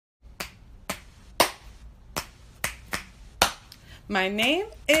My name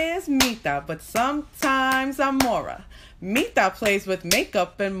is Mita, but sometimes I'm Mora. Mita plays with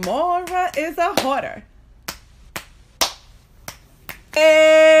makeup and Mora is a hoarder.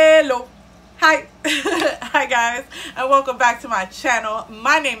 Hello. Hi. Hi guys, and welcome back to my channel.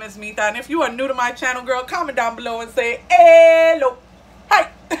 My name is Mita, and if you are new to my channel, girl, comment down below and say hello.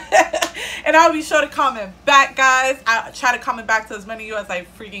 Hi. And I'll be sure to comment back, guys. I try to comment back to as many of you as I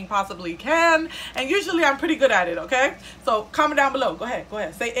freaking possibly can, and usually I'm pretty good at it, okay? So comment down below. Go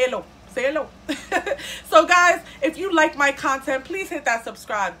ahead, say hello. Say hello. So guys, if you like my content, please hit that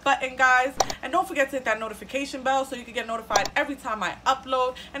subscribe button, guys, and don't forget to hit that notification bell so you can get notified every time I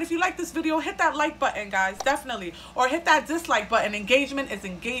upload. And if you like this video, hit that like button, guys, definitely, or hit that dislike button. Engagement is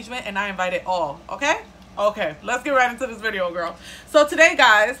engagement, and I invite it all. Okay, let's get right into this video, girl. So today,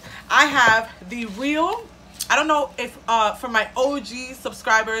 guys, I have the real, I don't know if for my OG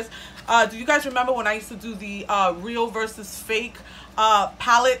subscribers, do you guys remember when I used to do the real versus fake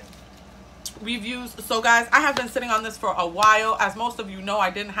palette reviews? So guys, I have been sitting on this for a while. As most of you know, I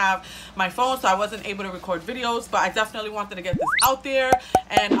didn't have my phone, so I wasn't able to record videos, but I definitely wanted to get this out there.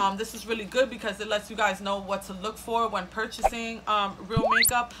 And this is really good because it lets you guys know what to look for when purchasing real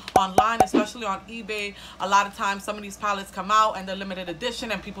makeup online, especially on eBay. A lot of times some of these palettes come out and they're limited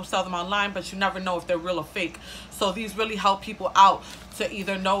edition and people sell them online, but you never know if they're real or fake. So these really help people out to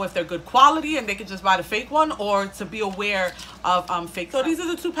either know if they're good quality and they can just buy the fake one, or to be aware of fake. So these are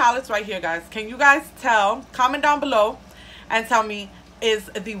the two palettes right here, guys. Can you guys tell? Comment down below and tell me, is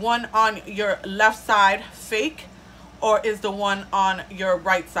the one on your left side fake, or is the one on your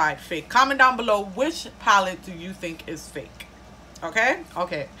right side fake? Comment down below, which palette do you think is fake?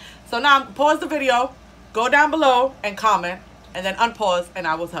 Okay, so now pause the video, go down below and comment, and then unpause and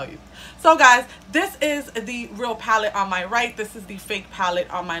I will tell you. So guys, this is the real palette on my right. This is the fake palette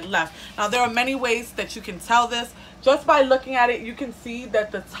on my left. Now there are many ways that you can tell this. Just by looking at it, you can see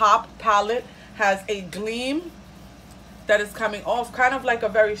that the top palette has a gleam that is coming off, kind of like a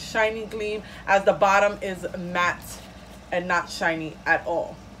very shiny gleam, as the bottom is matte and not shiny at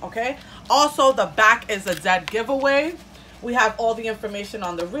all. Okay, also the back is a dead giveaway. We have all the information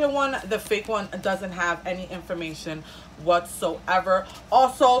on the real one. The fake one doesn't have any information whatsoever.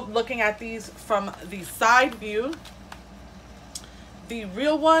 Also, looking at these from the side view, the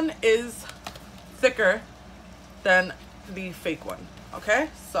real one is thicker than the fake one. Okay,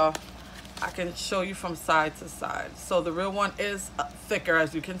 so I can show you from side to side. So the real one is thicker,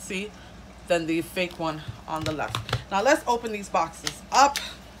 as you can see, than the fake one on the left. Now let's open these boxes up.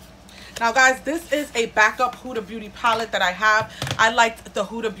 Now guys, this is a backup Huda Beauty palette that I have. I liked the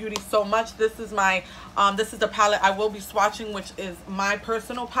Huda Beauty so much. This is my this is the palette I will be swatching, which is my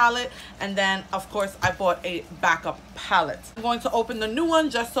personal palette, and then of course I bought a backup palette. I'm going to open the new one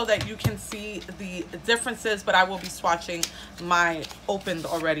just so that you can see the differences, but I will be swatching my opened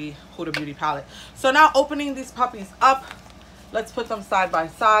already Huda Beauty palette. So now opening these puppies up, let's put them side by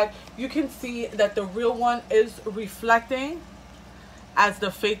side. You can see that the real one is reflecting, as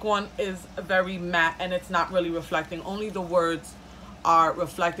the fake one is very matte and it's not really reflecting. Only the words are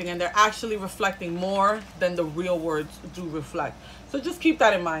reflecting, and they're actually reflecting more than the real words do reflect. So just keep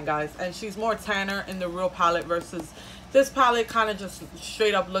that in mind, guys. And she's more tanner in the real palette versus this palette kind of just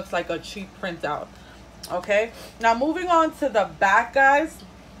straight up looks like a cheap printout. Okay, now moving on to the back, guys.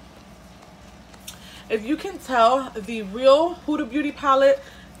 If you can tell, the real Huda Beauty palette,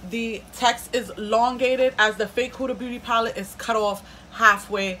 the text is elongated, as the fake Huda Beauty palette is cut off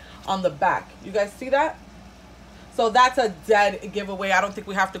halfway on the back. You guys see that? So that's a dead giveaway. I don't think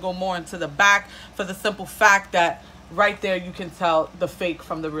we have to go more into the back, for the simple fact that right there you can tell the fake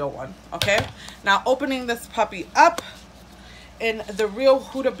from the real one. Okay, now opening this puppy up, in the real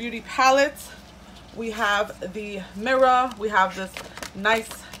Huda Beauty palette, we have the mirror, we have this nice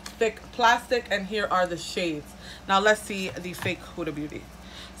thick plastic, and here are the shades. Now let's see the fake Huda Beauty.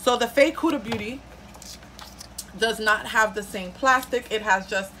 So the fake Huda Beauty does not have the same plastic. It has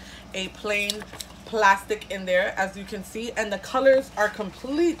just a plain plastic in there, as you can see, and the colors are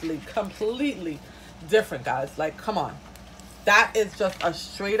completely different, guys. Like, come on, that is just a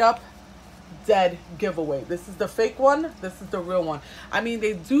straight up dead giveaway. This is the fake one, this is the real one. I mean,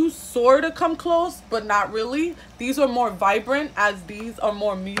 they do sort of come close, but not really. These are more vibrant, as these are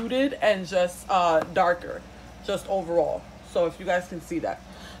more muted and just darker, just overall. So if you guys can see that.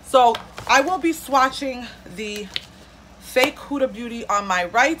 So I will be swatching the fake Huda Beauty on my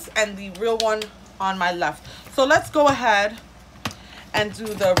right and the real one on my left. So let's go ahead and do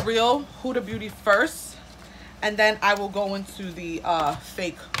the real Huda Beauty first, and then I will go into the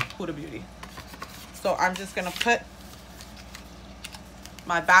fake Huda Beauty. So I'm just gonna put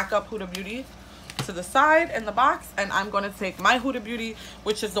my backup Huda Beauty to the side in the box, and I'm going to take my Huda Beauty,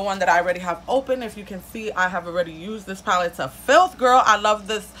 which is the one that I already have open. If you can see, I have already used this palette to filth, girl. I love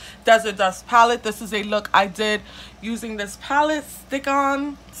this Desert Dust palette. This is a look I did using this palette. Stick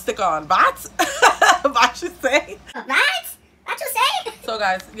on what? What you say? What you say? So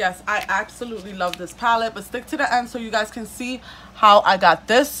guys, yes, I absolutely love this palette, but stick to the end so you guys can see how I got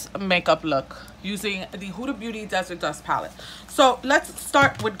this makeup look using the Huda Beauty Desert Dust palette. So let's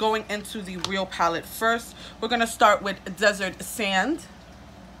start with going into the real palette first. We're going to start with Desert Sand,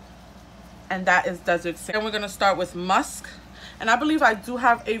 and that is Desert Sand. And we're going to start with Musk, and I believe I do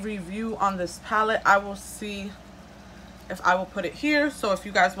have a review on this palette. I will see if I will put it here, so if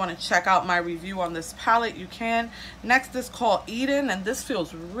you guys want to check out my review on this palette, you can. Next is called Eden, and this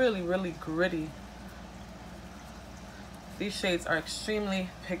feels really, really gritty. These shades are extremely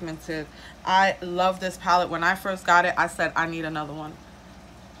pigmented. I love this palette. When I first got it, I said I need another one.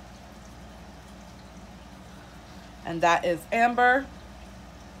 And that is Amber.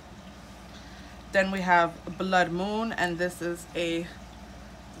 Then we have Blood Moon, and this is a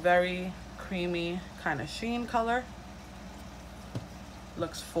very creamy kind of sheen color.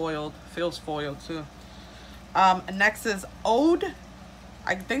 Looks foiled, feels foiled too. Next is Ode.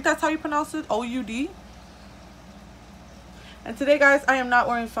 I think that's how you pronounce it, O-U-D. And today, guys, I am not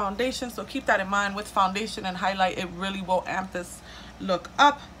wearing foundation, so keep that in mind. With foundation and highlight, it really will amp this look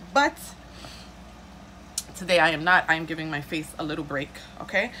up, but today I am not. I am giving my face a little break,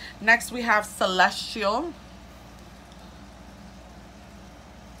 okay? Next, we have Celestial.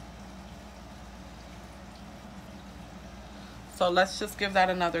 So let's just give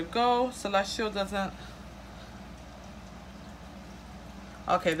that another go. Celestial doesn't...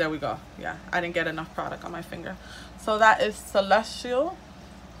 Okay, there we go. Yeah, I didn't get enough product on my finger. So that is Celestial.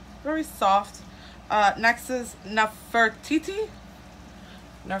 Very soft. Next is Nefertiti.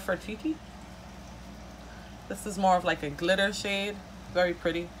 Nefertiti. This is more of like a glitter shade. Very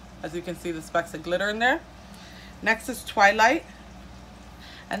pretty. As you can see, the specks of glitter in there. Next is Twilight.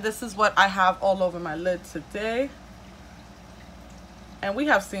 And this is what I have all over my lid today. And we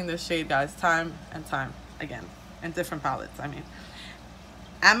have seen this shade, guys, time and time again in different palettes. I mean,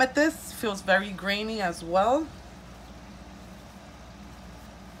 Amethyst feels very grainy as well.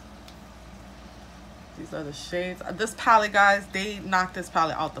 These are the shades. This palette, guys, they knocked this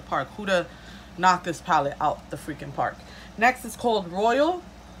palette out the park. Huda knocked this palette out the freaking park. Next is called Royal.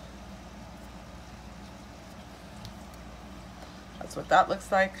 That's what that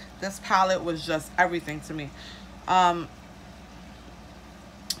looks like. This palette was just everything to me.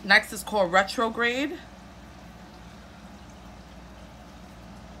 Next is called Retrograde.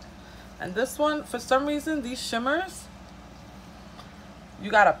 And this one, for some reason, these shimmers, you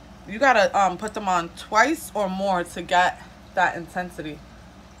gotta put them on twice or more to get that intensity.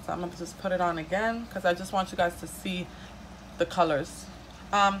 So I'm gonna just put it on again because I just want you guys to see the colors.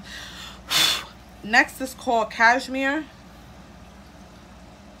 Next is called Cashmere.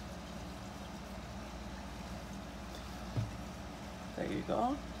 There you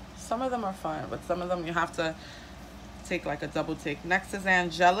go. Some of them are fine, but some of them you have to take like a double take. Next is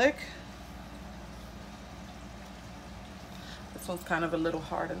Angelic. This one's kind of a little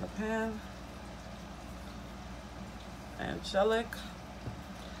hard in the pan. Angelic.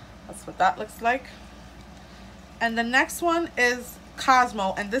 That's what that looks like. And the next one is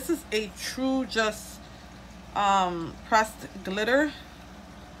Cosmo, and this is a true just pressed glitter.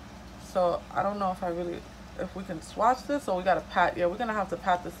 So I don't know if we can swatch this, or we gotta pat. Yeah, we're gonna have to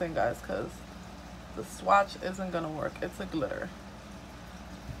pat this in, guys, because the swatch isn't gonna work. It's a glitter.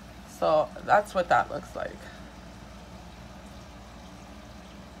 So that's what that looks like.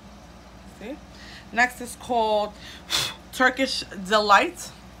 See? Next is called Turkish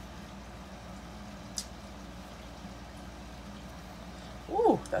Delight.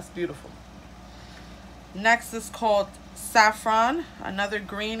 Ooh, that's beautiful. Next is called Saffron, another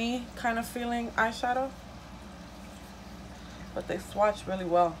greeny kind of feeling eyeshadow. But they swatch really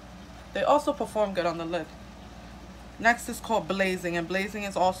well. They also perform good on the lid. Next is called Blazing, and Blazing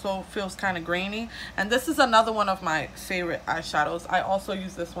is also feels kind of grainy. And this is another one of my favorite eyeshadows. I also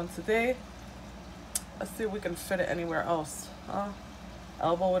use this one today. Let's see if we can fit it anywhere else.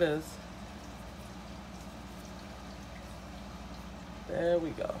 Elbow it is. There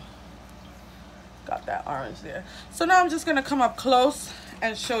we go. Got that orange there. So now I'm just gonna come up close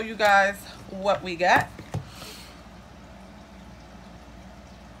and show you guys what we got.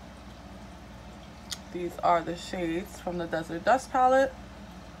 These are the shades from the Desert Dust palette.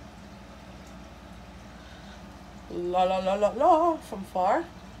 La la la la la from far.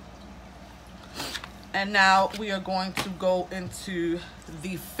 And now we are going to go into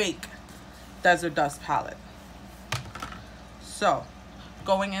the fake Desert Dust palette. So,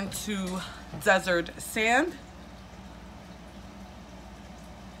 going into Desert Sand.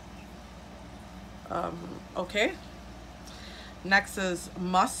 Okay. Next is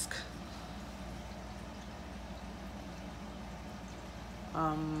Musk.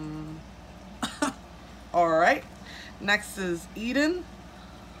 All right. Next is Eden.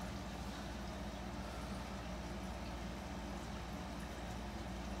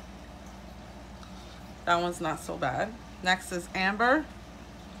 That one's not so bad. Next is Amber.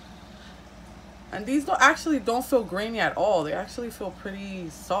 And these don't feel grainy at all. They actually feel pretty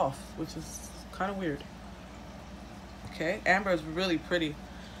soft, which is kind of weird. Okay, Amber is really pretty.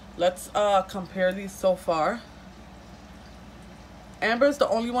 Let's compare these so far. Amber is the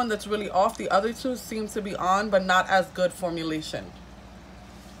only one that's really off. The other two seem to be on, but not as good formulation.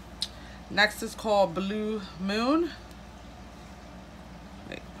 Next is called Blue Moon.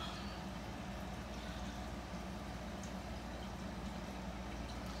 Wait.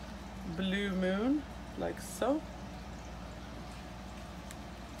 Blue Moon, like so.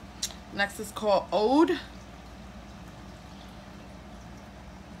 Next is called Ode.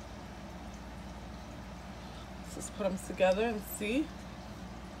 Let's just put them together and see.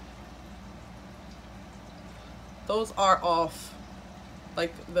 Those are off.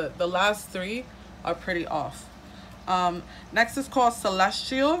 Like the last three are pretty off. Next is called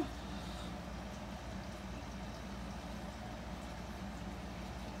Celestial.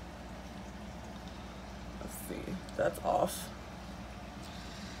 Let's see, that's off.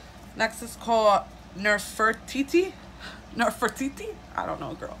 Next is called Nefertiti. Nefertiti? I don't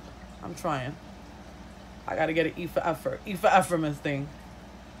know, girl. I'm trying. I gotta get an E for effort. E for effortless thing.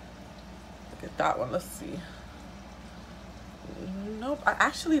 Look at that one. Let's see. Nope. I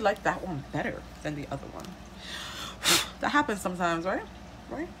actually like that one better than the other one. That happens sometimes, right?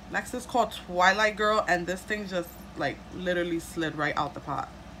 Right? Next is called Twilight Girl. And this thing just like literally slid right out the pot.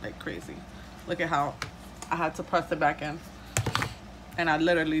 Like crazy. Look at how I had to press it back in. And I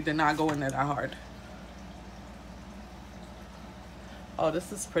literally did not go in there that hard. Oh,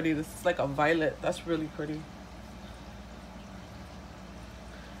 this is pretty. This is like a violet. That's really pretty.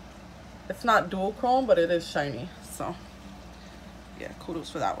 It's not dual chrome, but it is shiny. So, yeah, kudos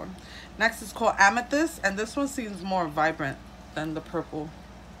for that one. Next is called Amethyst. And this one seems more vibrant than the purple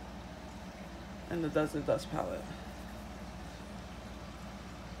in the Desert Dust palette.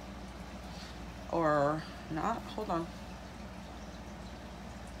 Or not. Hold on.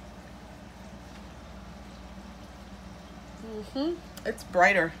 It's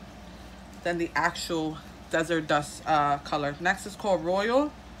brighter than the actual Desert Dust color. Next is called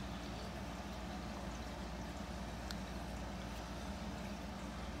Royal.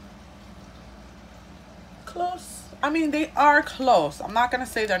 Close. I mean, they are close. I'm not gonna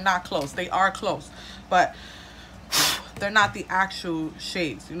say they're not close. They are close, but they're not the actual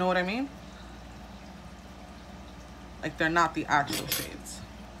shades. You know what I mean? Like, they're not the actual shades.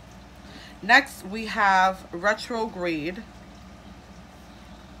 Next, we have Retrograde.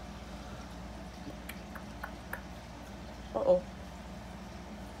 Uh-oh.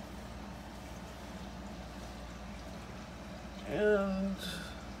 And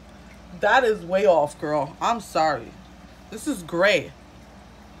that is way off, girl. I'm sorry. This is gray.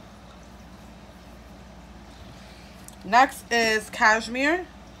 Next is Cashmere.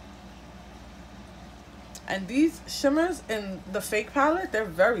 And these shimmers in the fake palette, they're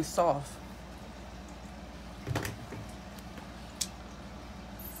very soft.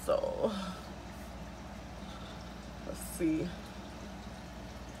 So, let's see.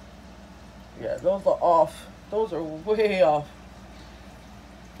 Yeah, those are off. Those are way off.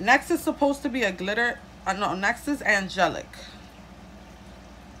 Next is supposed to be a glitter. No, next is Angelic.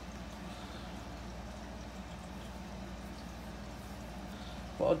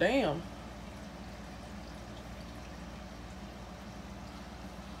 Well, damn.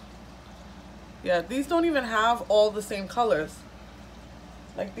 Yeah, these don't even have all the same colors.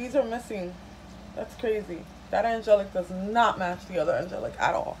 Like, these are missing. That's crazy. That Angelic does not match the other Angelic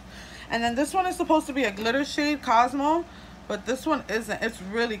at all. And then this one is supposed to be a glitter shade, Cosmo. But this one isn't. It's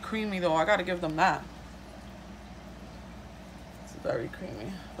really creamy, though. I gotta give them that. It's very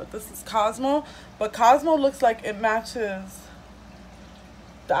creamy. But this is Cosmo. But Cosmo looks like it matches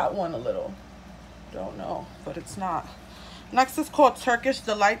that one a little. Don't know. But it's not. Next is called Turkish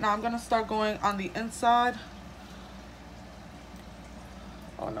Delight. Now I'm going to start going on the inside.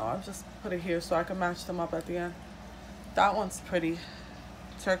 Oh no, I've just put it here so I can match them up at the end. That one's pretty.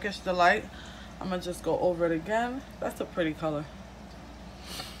 Turkish Delight. I'm going to just go over it again. That's a pretty color.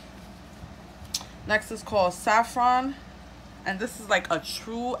 Next is called Saffron. And this is like a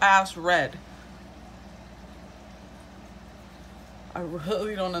true ass red. I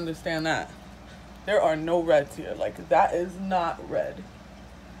really don't understand that. There are no reds here. Like, that is not red.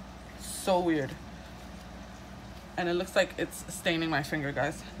 So weird. And it looks like it's staining my finger,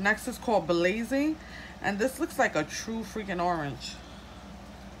 guys. Next is called Blazing. And this looks like a true freaking orange.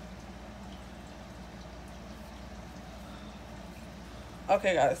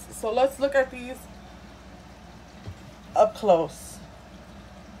 Okay, guys. So let's look at these up close.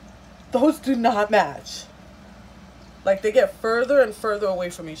 Those do not match. Like, they get further and further away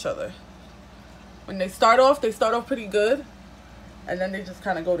from each other. When they start off pretty good. And then they just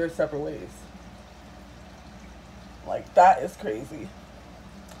kind of go their separate ways. Like, that is crazy.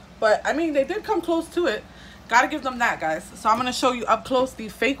 But, I mean, they did come close to it. Gotta give them that, guys. So, I'm going to show you up close the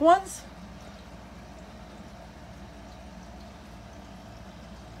fake ones.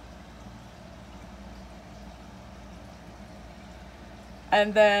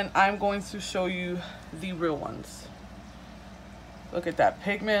 And then I'm going to show you the real ones. Look at that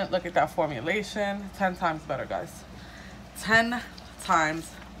pigment. Look at that formulation. 10 times better, guys. 10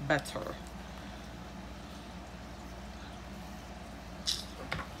 times better.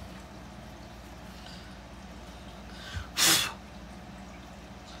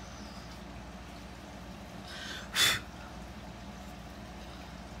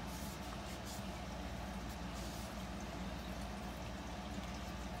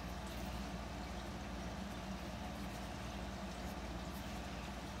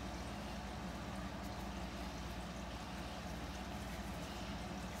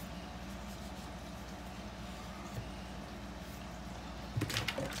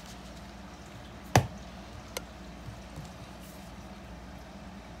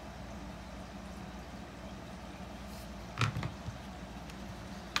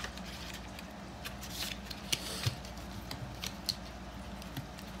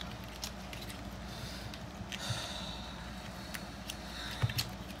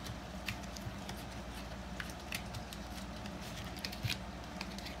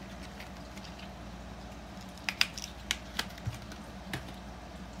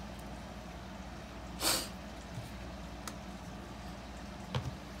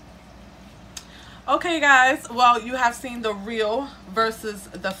 Okay, guys, well, you have seen the real versus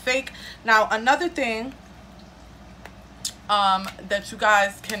the fake. Now, another thing that you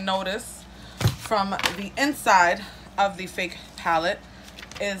guys can notice from the inside of the fake palette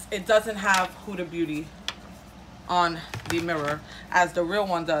is it doesn't have Huda Beauty on the mirror, as the real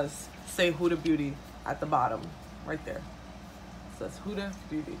one does say Huda Beauty at the bottom, right there. It says Huda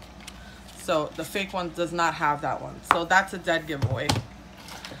Beauty. So the fake one does not have that one. So that's a dead giveaway.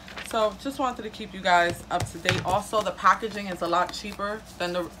 So just wanted to keep you guys up to date. Also, the packaging is a lot cheaper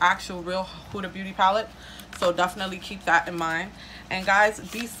than the actual real Huda Beauty palette. So definitely keep that in mind. And guys,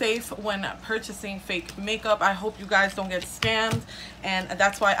 be safe when purchasing fake makeup. I hope you guys don't get scammed. And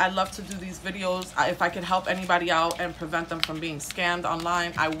that's why I love to do these videos. If I could help anybody out and prevent them from being scammed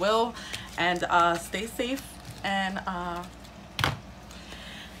online, I will. And stay safe. And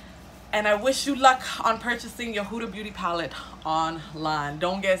I wish you luck on purchasing your Huda Beauty palette online.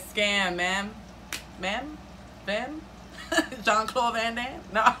 Don't get scammed, ma'am. Ma'am? Van? Jean-Claude Van Damme?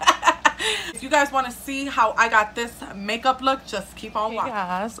 No. If you guys want to see how I got this makeup look, just keep on watching. Hey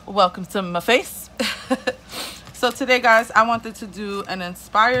guys, welcome to my face. So today, guys, I wanted to do an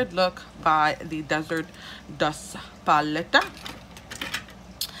inspired look by the Desert Dusk palette.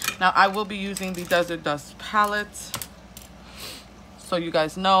 Now, I will be using the Desert Dusk palette. So you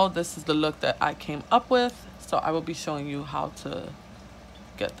guys know this is the look that I came up with. So I will be showing you how to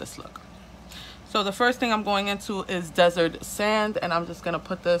get this look. So the first thing I'm going into is Desert Sand. And I'm just going to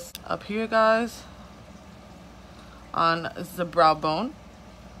put this up here, guys, on the brow bone.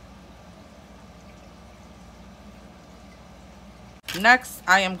 Next,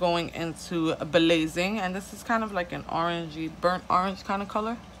 I am going into Blazing. And this is kind of like an orangey, burnt orange kind of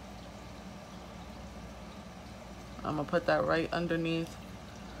color. I'm going to put that right underneath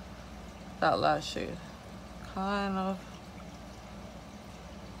that last shade. Kind of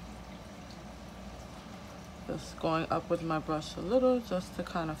just going up with my brush a little just to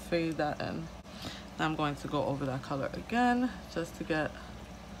kind of fade that in. Now I'm going to go over that color again just to get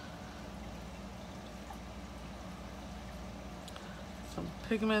some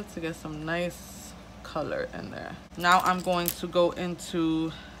pigment, to get some nice color in there. Now I'm going to go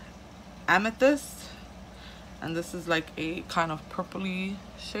into Amethyst. And this is like a kind of purpley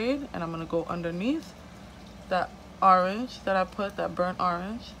shade. And I'm going to go underneath that orange that I put, that burnt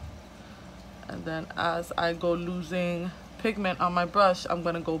orange. And then as I go losing pigment on my brush, I'm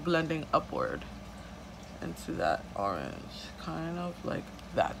going to go blending upward into that orange. Kind of like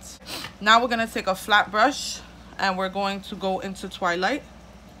that. Now we're going to take a flat brush. and we're going to go into Twilight.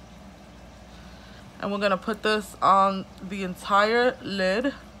 And we're going to put this on the entire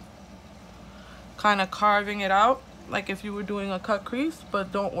lid, kind of carving it out like if you were doing a cut crease.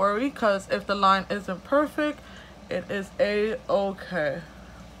 But don't worry, because if the line isn't perfect, it is a-okay,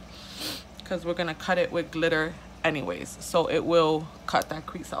 because we're going to cut it with glitter anyways, so it will cut that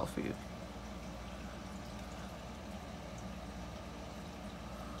crease out for you.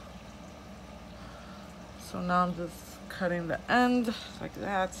 So now I'm just cutting the end like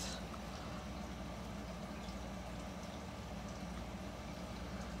that.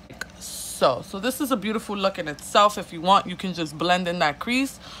 So this is a beautiful look in itself. If you want, you can just blend in that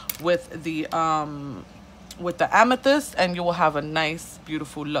crease with the amethyst, and you will have a nice,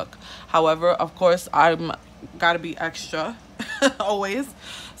 beautiful look. However, of course, I'm gotta be extra always.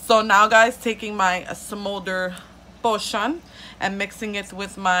 So now, guys, taking my smolder potion and mixing it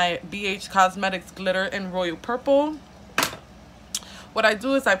with my BH Cosmetics glitter in royal purple. What I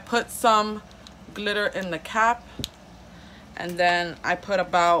do is I put some glitter in the cap, and then I put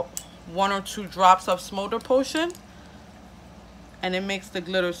about 1 or 2 drops of smolder potion, and it makes the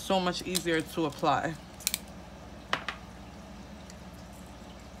glitter so much easier to apply.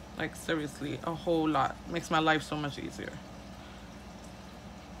 Like, seriously, a whole lot. Makes my life so much easier.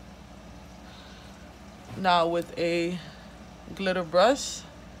 Now with a glitter brush,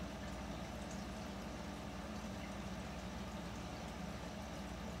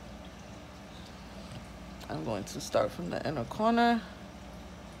 I'm going to start from the inner corner.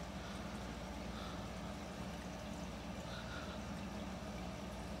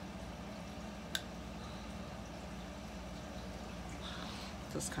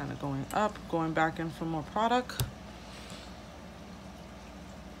 Just kind of going up, going back in for more product.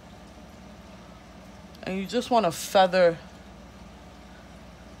 And you just want to feather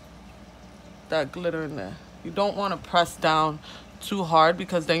that glitter in there. You don't want to press down too hard,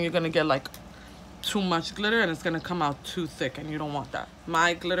 because then you're going to get like too much glitter and it's going to come out too thick, and you don't want that.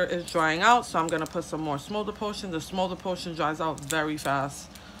 My glitter is drying out, so I'm going to put some more smolder potion. The smolder potion dries out very fast,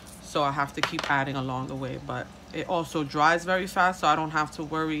 so I have to keep adding along the way, but it also dries very fast, so I don't have to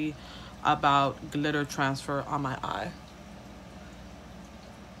worry about glitter transfer on my eye.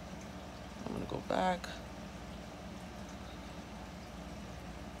 I'm gonna go back.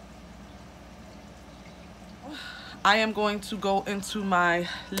 I am going to go into my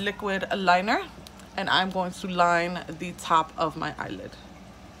liquid liner, and I'm going to line the top of my eyelid.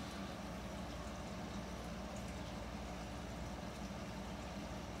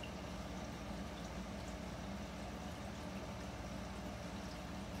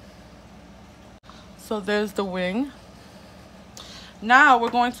 So there's the wing. Now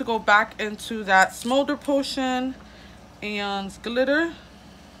we're going to go back into that smolder potion and glitter,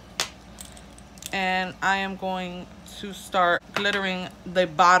 and I am going to start glittering the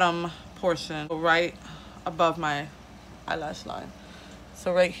bottom portion right above my eyelash line.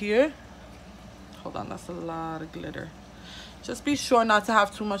 So right here, hold on, that's a lot of glitter. Just be sure not to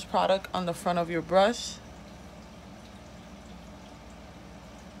have too much product on the front of your brush.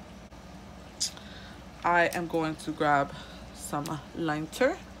 I am going to grab some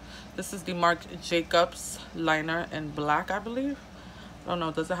liner. This is the Marc Jacobs liner in black, I believe. I don't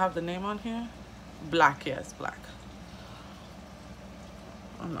know, does it have the name on here? Black, yes, black.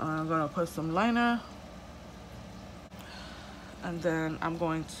 And I'm gonna put some liner, and then I'm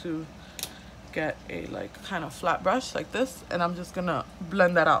going to get a like kind of flat brush like this, and I'm just gonna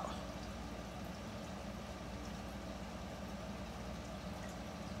blend that out.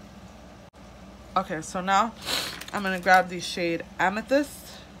 Okay, so now I'm gonna grab the shade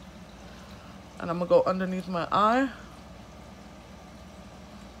Amethyst, and I'm gonna go underneath my eye.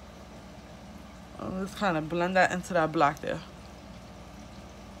 I'm just kind of blend that into that black there.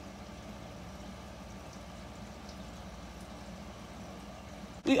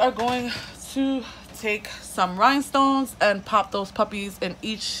 We are going to take some rhinestones and pop those puppies in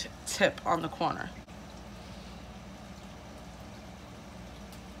each tip on the corner.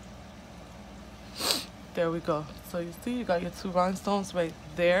 There we go. So you see, you got your 2 rhinestones right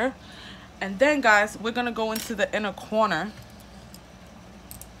there. And then, guys, we're gonna go into the inner corner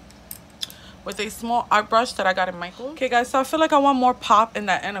with a small art brush that I got in Michael's. Okay, guys, so I feel like I want more pop in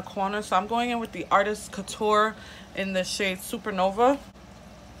that inner corner, so I'm going in with the Artist Couture in the shade Supernova.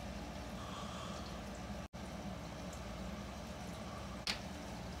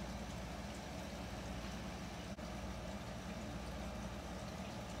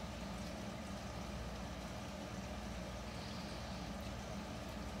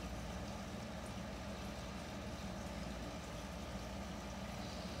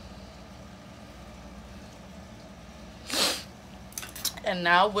 And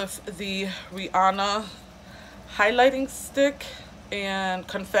now with the Rihanna highlighting stick and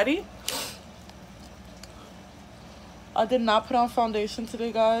confetti. I did not put on foundation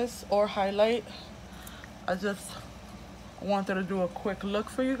today, guys, or highlight. I just wanted to do a quick look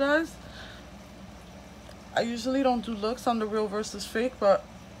for you guys. I usually don't do looks on the real versus fake, but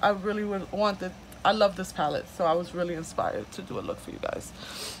I really wanted, I love this palette, so I was really inspired to do a look for you guys.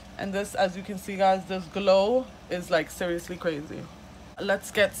 And this, as you can see, guys, this glow is like seriously crazy.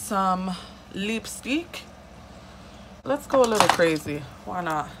 Let's get some lipstick. Let's go a little crazy. Why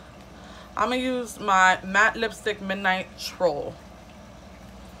not? I'm gonna use my matte lipstick Midnight Troll.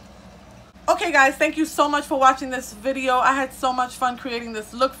 Okay, guys, thank you so much for watching this video. I had so much fun creating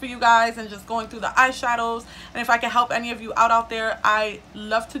this look for you guys and just going through the eyeshadows. And if I can help any of you out there, I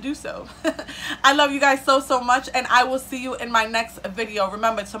love to do so. I love you guys so much, and I will see you in my next video.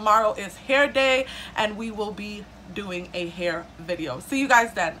 Remember, tomorrow is hair day, and we will be doing a hair video. See you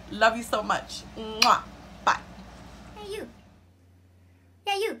guys then. Love you so much. Mwah. Bye. Hey, you.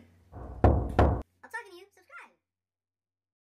 Yeah, you.